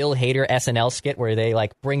 That Bill Hader SNL skit where they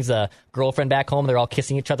like brings a girlfriend back home, they're all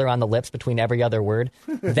kissing each other on the lips between every other word.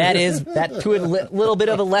 That to a little bit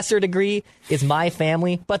of a lesser degree is my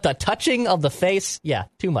family, but the touching of the face,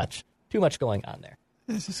 too much going on there.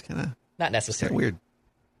 It's just kind of not necessary. Weird.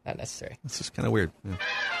 Not necessary. It's just kind of weird. Yeah.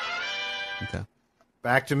 Okay.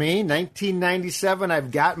 Back to me, 1997. I've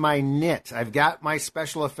got my knit. I've got my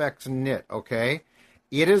special effects knit. Okay,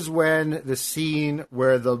 it is when the scene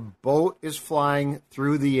where the boat is flying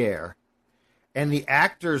through the air, and the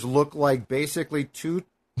actors look like basically two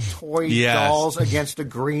toy dolls against a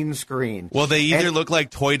green screen. Well, they either look like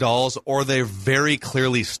toy dolls or they're very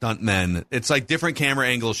clearly stuntmen. It's like different camera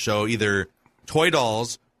angles show either toy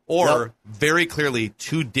dolls or very clearly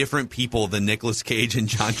two different people than Nicolas Cage and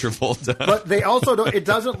John Travolta. But they also don't, it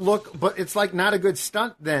doesn't look, but it's like not a good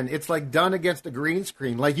stunt then. It's like done against a green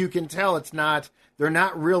screen. Like you can tell it's not, they're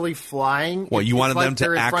not really flying. Well, you wanted them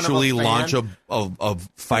to actually launch a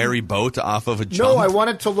fiery boat off of a jump? No, I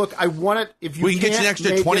wanted to look, if you we can get you an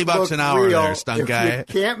extra $20 an hour real, there, stunt guy.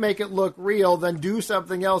 If you can't make it look real, then do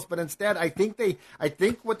something else. But instead, I think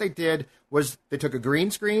what they did was they took a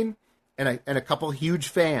green screen and a couple huge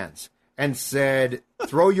fans and said,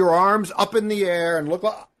 throw your arms up in the air and look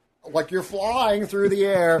like you're flying through the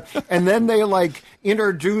air. And then they like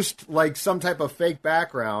introduced like some type of fake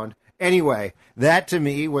background. Anyway, that to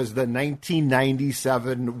me was the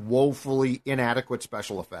 1997 woefully inadequate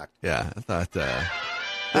special effect. Yeah, I thought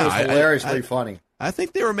it was hilariously funny. I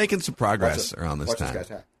think they were making some progress around this time. This guy's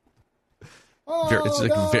hat.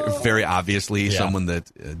 It's very obviously someone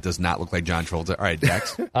that does not look like John Travolta. All right,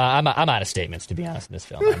 Dex. I'm out of statements, to be honest, in this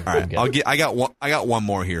film. All right, I got one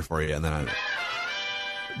more here for you, and then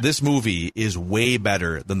this movie is way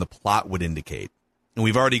better than the plot would indicate. And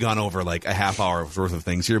we've already gone over like a half hour worth of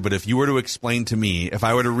things here. But if you were to explain to me, if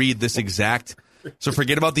I were to read this exact, so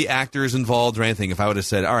forget about the actors involved or anything. If I would have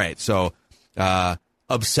said, all right, so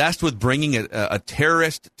obsessed with bringing a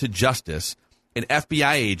terrorist to justice, an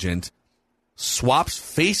FBI agent swaps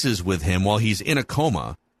faces with him while he's in a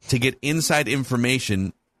coma to get inside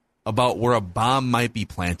information about where a bomb might be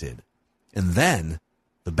planted. And then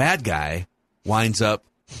the bad guy winds up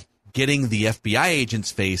getting the FBI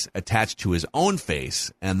agent's face attached to his own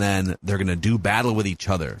face, and then they're going to do battle with each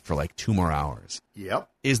other for like 2 more hours. Yep.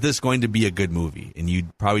 Is this going to be a good movie? And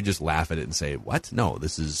you'd probably just laugh at it and say, what? No,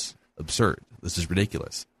 this is absurd. This is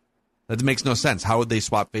ridiculous. That makes no sense. How would they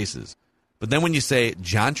swap faces? But then when you say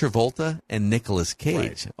John Travolta and Nicolas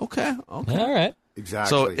Cage, okay. All right. Exactly.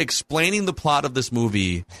 So explaining the plot of this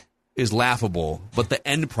movie is laughable, but the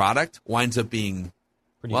end product winds up being,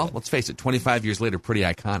 let's face it, 25 years later, pretty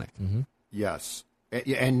iconic. Mm-hmm. Yes.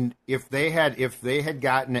 And if they had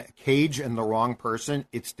gotten Cage and the wrong person,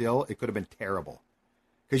 it could have been terrible.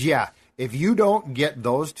 Because, if you don't get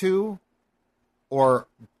those two or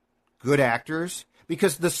good actors,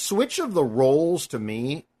 because the switch of the roles to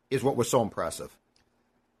me is what was so impressive.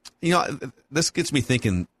 You know, this gets me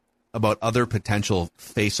thinking about other potential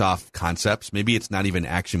face-off concepts. Maybe it's not even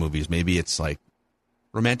action movies. Maybe it's like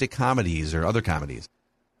romantic comedies or other comedies.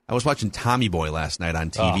 I was watching Tommy Boy last night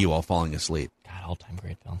on TV while falling asleep. God, all-time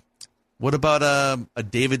great film. What about a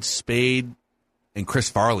David Spade and Chris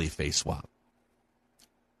Farley face swap?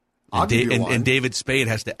 I'll give you one. And David Spade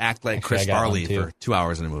has to act like Chris Farley for 2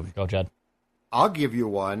 hours in a movie. Go, Judd. I'll give you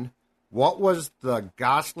one. What was the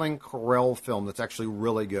Gosling-Carell film that's actually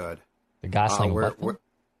really good? The Gosling where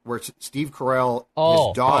Steve Carell,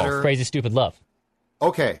 his daughter... Crazy Stupid Love.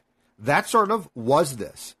 Okay, that sort of was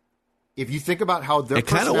this. If you think about how their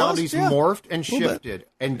personalities morphed and shifted,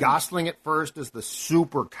 and Gosling at first is the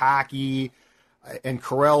super cocky, and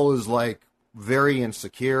Carell is like very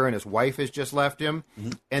insecure, and his wife has just left him,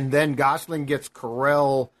 and then Gosling gets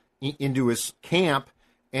Carell into his camp,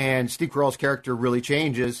 and Steve Carell's character really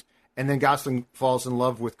changes, and then Gosling falls in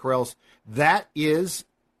love with Carell's. That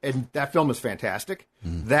film is fantastic.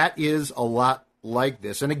 That is a lot like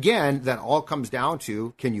this. And again, that all comes down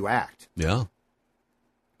to, can you act? Yeah.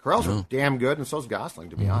 Carell's damn good, and so's Gosling,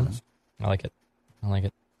 to be honest. I like it.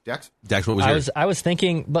 Dex, what was yours? I was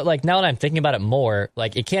thinking, but like now that I'm thinking about it more,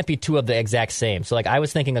 like it can't be two of the exact same. So like I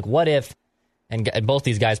was thinking, like what if, and both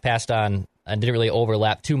these guys passed on and didn't really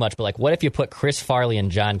overlap too much, but like what if you put Chris Farley and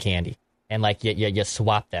John Candy and like you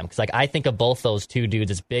swap them? Because like I think of both those two dudes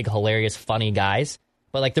as big, hilarious, funny guys,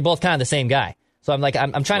 but like they're both kind of the same guy. So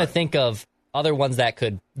I'm trying to think of other ones that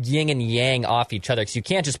could yin and yang off each other, because you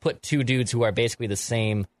can't just put two dudes who are basically the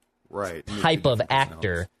same type of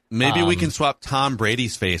actor. Maybe we can swap Tom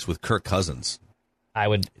Brady's face with Kirk Cousins. I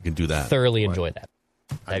would do that. Thoroughly enjoy that.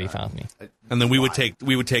 That'd be fine with me. And then we would take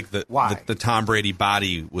the Tom Brady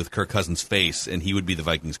body with Kirk Cousins' face, and he would be the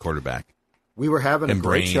Vikings quarterback. We were having a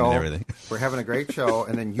great show. And everything. We're having a great show,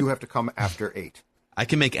 and then you have to come after 8. I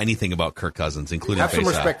can make anything about Kirk Cousins, including have some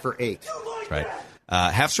respect for 8. That's right.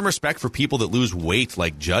 Have some respect for people that lose weight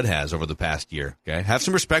like Judd has over the past year. Okay, have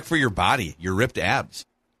some respect for your body, your ripped abs.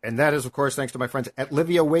 And that is, of course, thanks to my friends at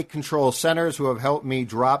Livia Weight Control Centers who have helped me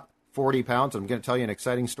drop 40 pounds. I'm going to tell you an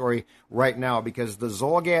exciting story right now, because the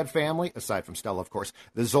Zolgad family, aside from Stella, of course,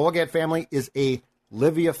 the Zolgad family is a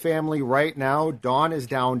Livia family right now. Dawn is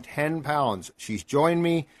down 10 pounds. She's joined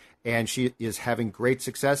me, and she is having great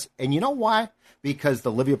success. And you know why? Because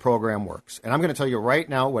the Livia program works. And I'm going to tell you right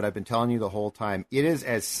now what I've been telling you the whole time. It is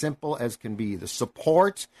as simple as can be. The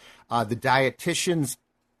support, the dietitians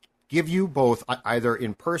give you both either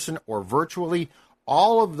in person or virtually.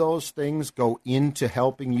 All of those things go into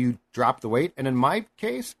helping you drop the weight. And in my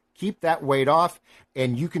case, keep that weight off.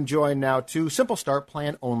 And you can join now too. Simple start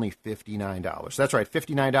plan, only $59. That's right,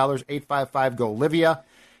 $59. 855-GO-LIVIA.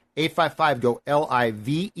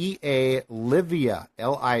 855-GO-LIVEA, Livia,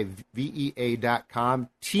 LIVEA.com.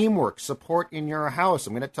 Teamwork, support in your house.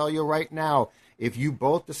 I'm going to tell you right now, if you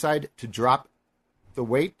both decide to drop the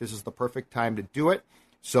weight, this is the perfect time to do it.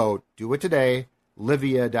 So do it today,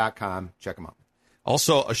 Livia.com. Check them out.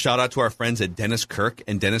 Also, a shout out to our friends at Dennis Kirk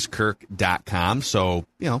and DennisKirk.com. So,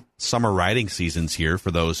 summer riding season's here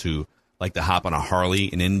for those who like to hop on a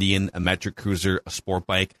Harley, an Indian, a metric cruiser, a sport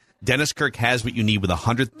bike. Dennis Kirk has what you need with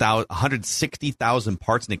 160,000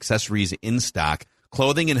 parts and accessories in stock,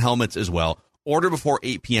 clothing and helmets as well. Order before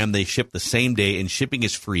 8 p.m. They ship the same day, and shipping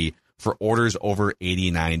is free for orders over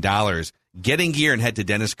 $89. Get in gear and head to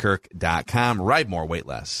DennisKirk.com. Ride more, wait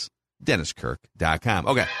less. DennisKirk.com.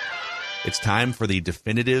 Okay, it's time for the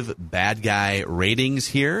definitive bad guy ratings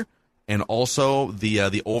here, and also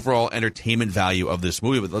the overall entertainment value of this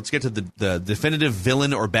movie. But let's get to the definitive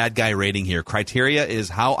villain or bad guy rating here. Criteria is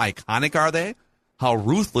how iconic are they, how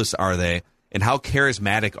ruthless are they, and how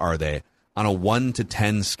charismatic are they on a 1 to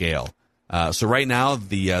 10 scale. So right now,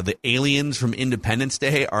 the aliens from Independence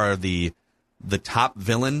Day are the top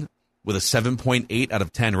villain with a 7.8 out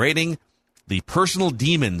of 10 rating. The personal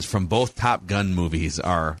demons from both Top Gun movies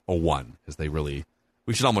are a 1, because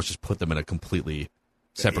we should almost just put them in a completely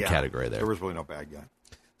separate category there. There was really no bad guy.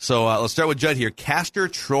 So let's start with Judd here. Castor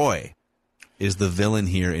Troy is the villain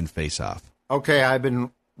here in Face Off. Okay, I've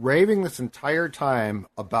been raving this entire time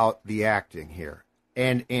about the acting here.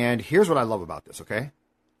 And here's what I love about this, okay?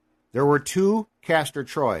 There were 2 Castor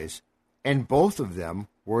Troys, and both of them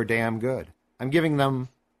were damn good. I'm giving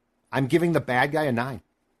the bad guy a 9.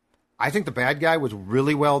 I think the bad guy was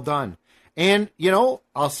really well done. And,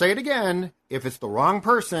 I'll say it again, if it's the wrong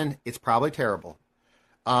person, it's probably terrible.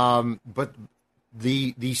 But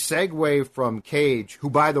the segue from Cage, who,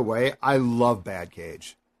 by the way, I love Bad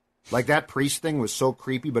Cage. Like, that priest thing was so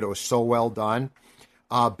creepy, but it was so well done.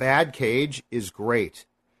 Bad Cage is great.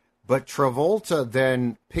 But Travolta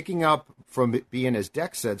then picking up from being, as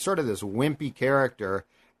Dex said, sort of this wimpy character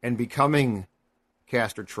and becoming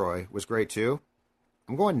Castor Troy was great too.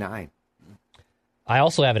 I'm going 9. I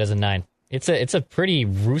also have it as a 9. It's a pretty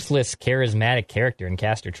ruthless, charismatic character in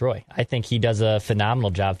Castor Troy. I think he does a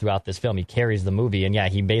phenomenal job throughout this film. He carries the movie, and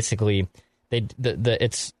he basically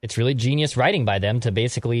it's really genius writing by them to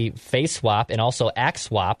basically face swap and also act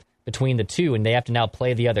swap between the two, and they have to now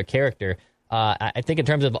play the other character. I think in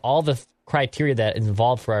terms of all the criteria that is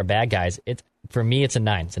involved for our bad guys, for me, it's a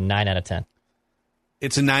 9. It's a 9 out of 10.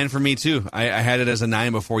 It's a 9 for me, too. I had it as a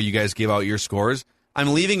 9 before you guys gave out your scores.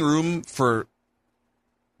 I'm leaving room for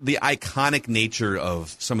the iconic nature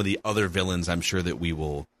of some of the other villains I'm sure that we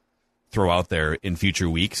will throw out there in future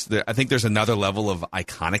weeks. I think there's another level of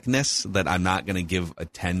iconicness that I'm not going to give a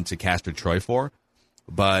 10 to Castor Troy for.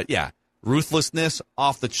 But, yeah, ruthlessness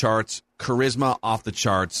off the charts, charisma off the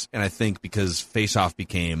charts, and I think because Face Off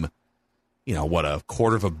became, a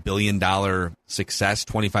 $250 million success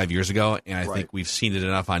 25 years ago, and I think we've seen it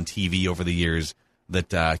enough on TV over the years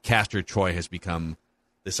that Castor Troy has become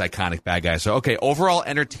this iconic bad guy. So, okay, overall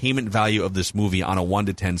entertainment value of this movie on a 1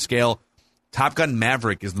 to 10 scale, Top Gun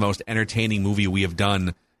Maverick is the most entertaining movie we have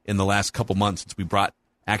done in the last couple months since we brought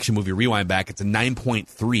Action Movie Rewind back. It's a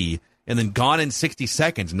 9.3. And then Gone in 60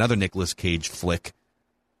 Seconds, another Nicolas Cage flick,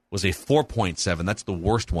 was a 4.7. That's the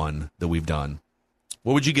worst one that we've done.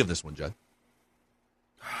 What would you give this one, Judd?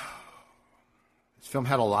 This film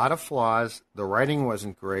had a lot of flaws. The writing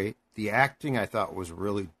wasn't great. The acting, I thought, was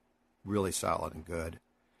really, really solid and good.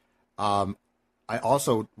 I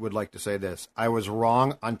also would like to say this. I was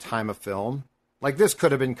wrong on time of film. Like, this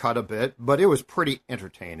could have been cut a bit, but it was pretty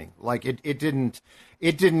entertaining. Like, it didn't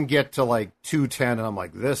get to, like, 2:10, and I'm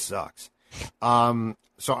like, this sucks. So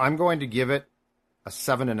I'm going to give it a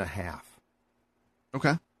 7.5.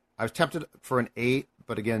 Okay. I was tempted for an 8,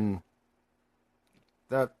 but again,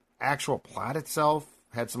 the actual plot itself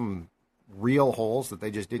had some real holes that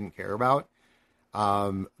they just didn't care about.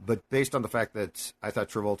 But based on the fact that I thought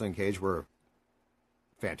Travolta and Cage were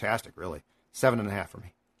fantastic, really, 7.5 for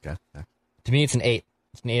me. Okay. To me, it's an 8.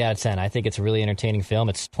 It's an 8 out of 10. I think it's a really entertaining film.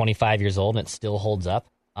 It's 25 years old and it still holds up.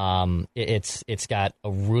 It's got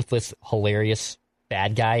a ruthless, hilarious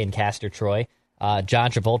bad guy in Castor Troy.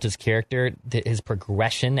 John Travolta's character, his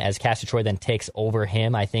progression as Castor Troy then takes over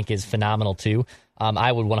him, I think is phenomenal too.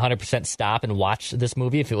 I would 100% stop and watch this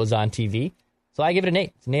movie if it was on TV. So I give it an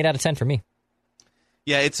 8. It's an 8 out of 10 for me.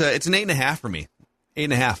 Yeah, it's an 8.5 for me.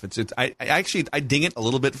 8.5. I ding it a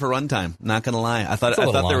little bit for runtime. Not gonna lie, I thought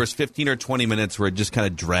there was 15 or 20 minutes where it just kind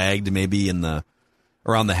of dragged, maybe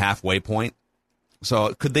around the halfway point.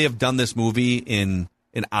 So could they have done this movie in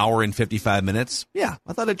an hour and 55 minutes? Yeah,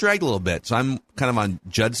 I thought it dragged a little bit. So I'm kind of on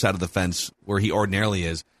Judd's side of the fence where he ordinarily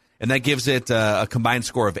is, and that gives it a combined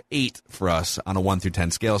score of 8 for us on a 1 through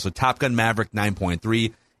 10 scale. So Top Gun Maverick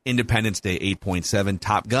 9.3, Independence Day 8.7,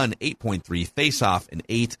 Top Gun 8.3, Face Off an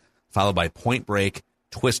 8. Followed by Point Break,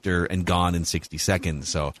 Twister, and Gone in 60 Seconds.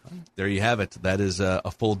 So there you have it. That is a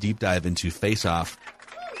full deep dive into Face Off,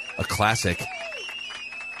 a classic.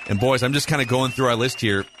 And boys, I'm just kind of going through our list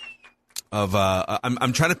here of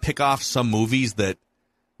I'm trying to pick off some movies that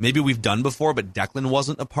maybe we've done before, but Declan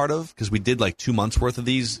wasn't a part of, because we did like 2 months worth of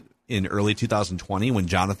these in early 2020 when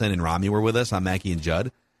Jonathan and Rami were with us on Mackie and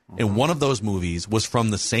Judd. And one of those movies was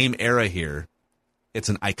from the same era here. It's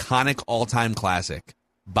an iconic all-time classic.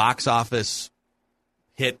 Box office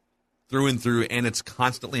hit through and through, and it's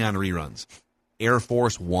constantly on reruns. Air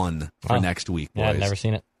Force One for next week, boys. Yeah, I've never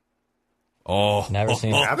seen it. Oh, never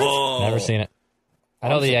seen it. Never seen it. I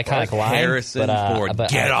know the iconic line, Harrison Ford,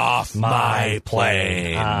 get off my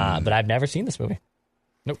plane. But I've never seen this movie.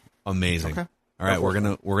 Nope. Amazing. Okay. All right, we're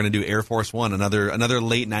gonna do Air Force One, another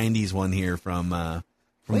late '90s one here from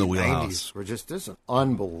the wheelhouse. 90s were just this an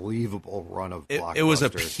unbelievable run of blockbusters. It was a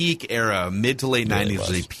peak era. Mid to late 90s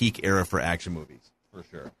was a peak era for action movies, for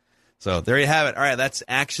sure. So there you have it. All right, that's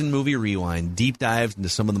Action Movie Rewind. Deep dives into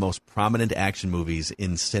some of the most prominent action movies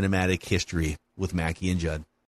in cinematic history with Mackie and Judd.